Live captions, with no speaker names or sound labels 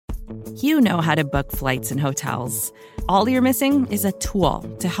You know how to book flights and hotels. All you're missing is a tool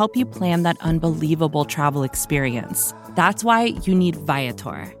to help you plan that unbelievable travel experience. That's why you need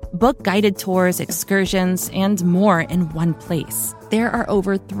Viator. Book guided tours, excursions, and more in one place. There are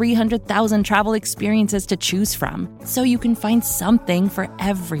over 300,000 travel experiences to choose from, so you can find something for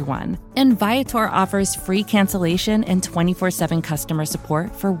everyone. And Viator offers free cancellation and 24/7 customer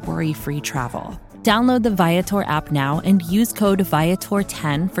support for worry-free travel. Download the Viator app now and use code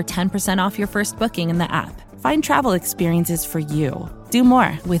Viator10 for 10% off your first booking in the app. Find travel experiences for you. Do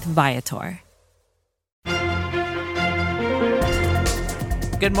more with Viator.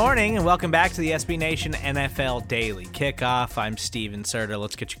 Good morning and welcome back to the SB Nation NFL Daily Kickoff. I'm Steven Serta.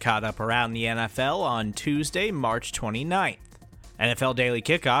 Let's get you caught up around the NFL on Tuesday, March 29th. NFL Daily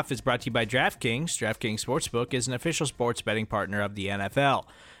Kickoff is brought to you by DraftKings. DraftKings Sportsbook is an official sports betting partner of the NFL.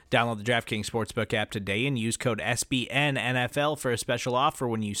 Download the DraftKings Sportsbook app today and use code SBNNFL for a special offer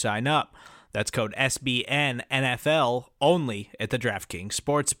when you sign up. That's code SBNNFL only at the DraftKings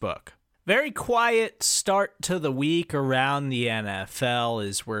Sportsbook. Very quiet start to the week around the NFL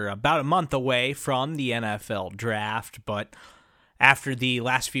as we're about a month away from the NFL draft, but after the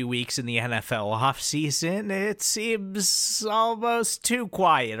last few weeks in the NFL offseason, it seems almost too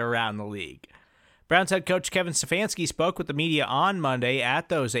quiet around the league. Browns head coach Kevin Stefanski spoke with the media on Monday at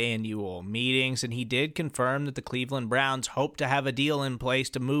those annual meetings, and he did confirm that the Cleveland Browns hope to have a deal in place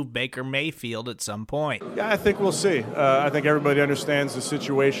to move Baker Mayfield at some point. Yeah, I think we'll see. I think everybody understands the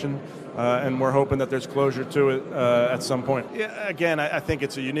situation, and we're hoping that there's closure to it at some point. Yeah, again, I think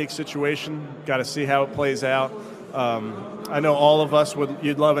it's a unique situation. Got to see how it plays out. I know all of us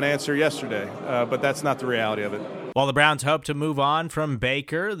you'd love an answer yesterday, but that's not the reality of it. While the Browns hope to move on from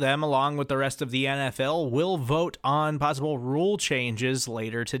Baker, them, along with the rest of the NFL, will vote on possible rule changes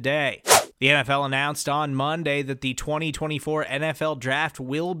later today. The NFL announced on Monday that the 2024 NFL Draft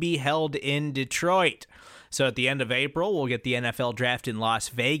will be held in Detroit. So at the end of April, we'll get the NFL Draft in Las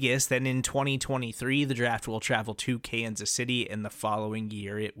Vegas. Then in 2023, the draft will travel to Kansas City, and the following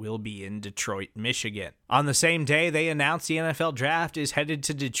year, it will be in Detroit, Michigan. On the same day, they announced the NFL Draft is headed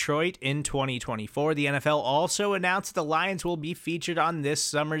to Detroit in 2024. The NFL also announced the Lions will be featured on this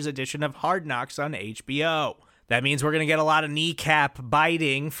summer's edition of Hard Knocks on HBO. That means we're going to get a lot of kneecap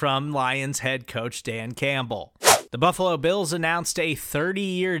biting from Lions head coach Dan Campbell. The Buffalo Bills announced a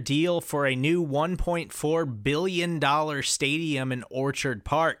 30-year deal for a new $1.4 billion stadium in Orchard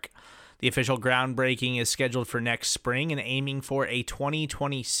Park. The official groundbreaking is scheduled for next spring and aiming for a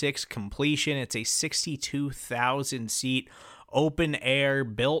 2026 completion. It's a 62,000-seat open-air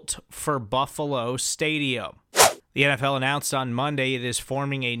built for Buffalo stadium. The NFL announced on Monday it is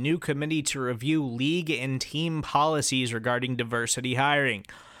forming a new committee to review league and team policies regarding diversity hiring.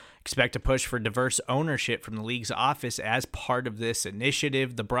 Expect to push for diverse ownership from the league's office as part of this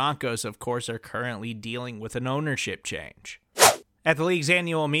initiative. The Broncos, of course, are currently dealing with an ownership change. At the league's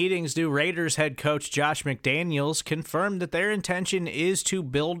annual meetings, new Raiders head coach Josh McDaniels confirmed that their intention is to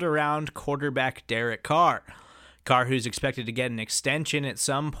build around quarterback Derek Carr. Carr, who's expected to get an extension at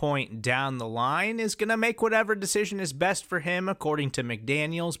some point down the line, is going to make whatever decision is best for him, according to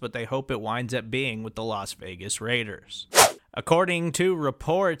McDaniels, but they hope it winds up being with the Las Vegas Raiders. According to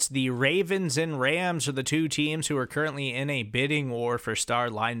reports, the Ravens and Rams are the two teams who are currently in a bidding war for star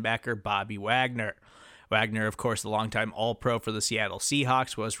linebacker Bobby Wagner. Wagner, of course, the longtime All-Pro for the Seattle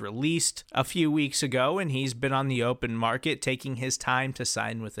Seahawks, was released a few weeks ago, and he's been on the open market, taking his time to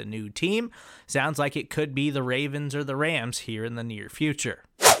sign with a new team. Sounds like it could be the Ravens or the Rams here in the near future.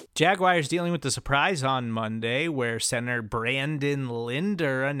 Jaguars dealing with the surprise on Monday, where center Brandon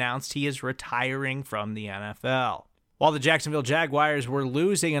Linder announced he is retiring from the NFL. While the Jacksonville Jaguars were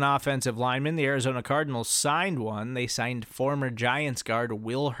losing an offensive lineman, the Arizona Cardinals signed one. They signed former Giants guard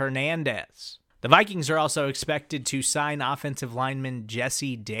Will Hernandez. The Vikings are also expected to sign offensive lineman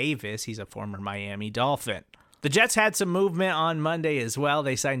Jesse Davis. He's a former Miami Dolphin. The Jets had some movement on Monday as well.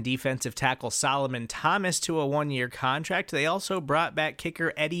 They signed defensive tackle Solomon Thomas to a one-year contract. They also brought back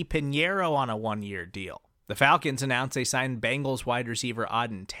kicker Eddie Pinheiro on a one-year deal. The Falcons announced they signed Bengals wide receiver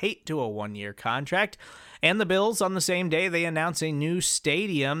Auden Tate to a one-year contract. And the Bills, on the same day, they announced a new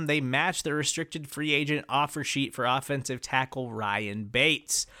stadium. They matched the restricted free agent offer sheet for offensive tackle Ryan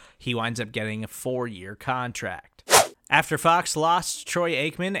Bates. He winds up getting a 4-year contract. After Fox lost Troy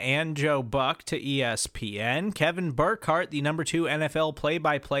Aikman and Joe Buck to ESPN, Kevin Burkhardt, the number 2 NFL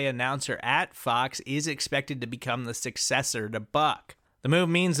play-by-play announcer at Fox, is expected to become the successor to Buck. The move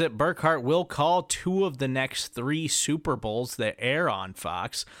means that Burkhardt will call 2 of the next 3 Super Bowls that air on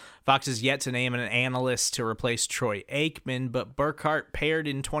Fox. Fox is yet to name an analyst to replace Troy Aikman, but Burkhardt paired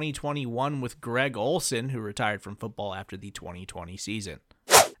in 2021 with Greg Olson, who retired from football after the 2020 season.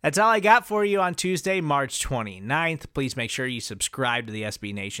 That's all I got for you on Tuesday, March 29th. Please make sure you subscribe to the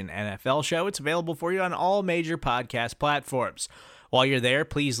SB Nation NFL show. It's available for you on all major podcast platforms. While you're there,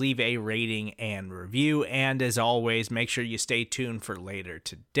 please leave a rating and review. And as always, make sure you stay tuned for later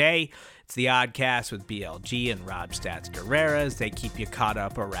today. It's the Oddcast with BLG and Rob Stats Guerrera as they keep you caught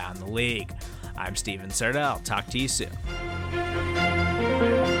up around the league. I'm Steven Serta. I'll talk to you soon.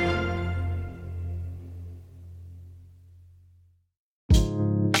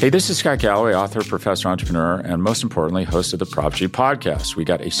 Hey, this is Scott Galloway, author, professor, entrepreneur, and most importantly, host of the Prop G podcast. We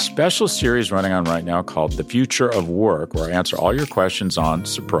got a special series running on right now called The Future of Work, where I answer all your questions on,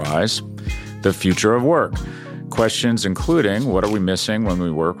 surprise, the future of work. Questions including, what are we missing when we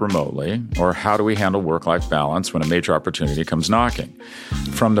work remotely? Or how do we handle work-life balance when a major opportunity comes knocking?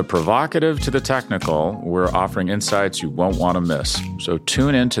 From the provocative to the technical, we're offering insights you won't want to miss. So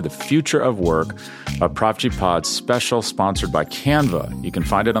tune in to The Future of Work, a Prop G Pod special sponsored by Canva. You can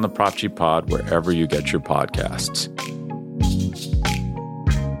find it on the Prop G Pod wherever you get your podcasts.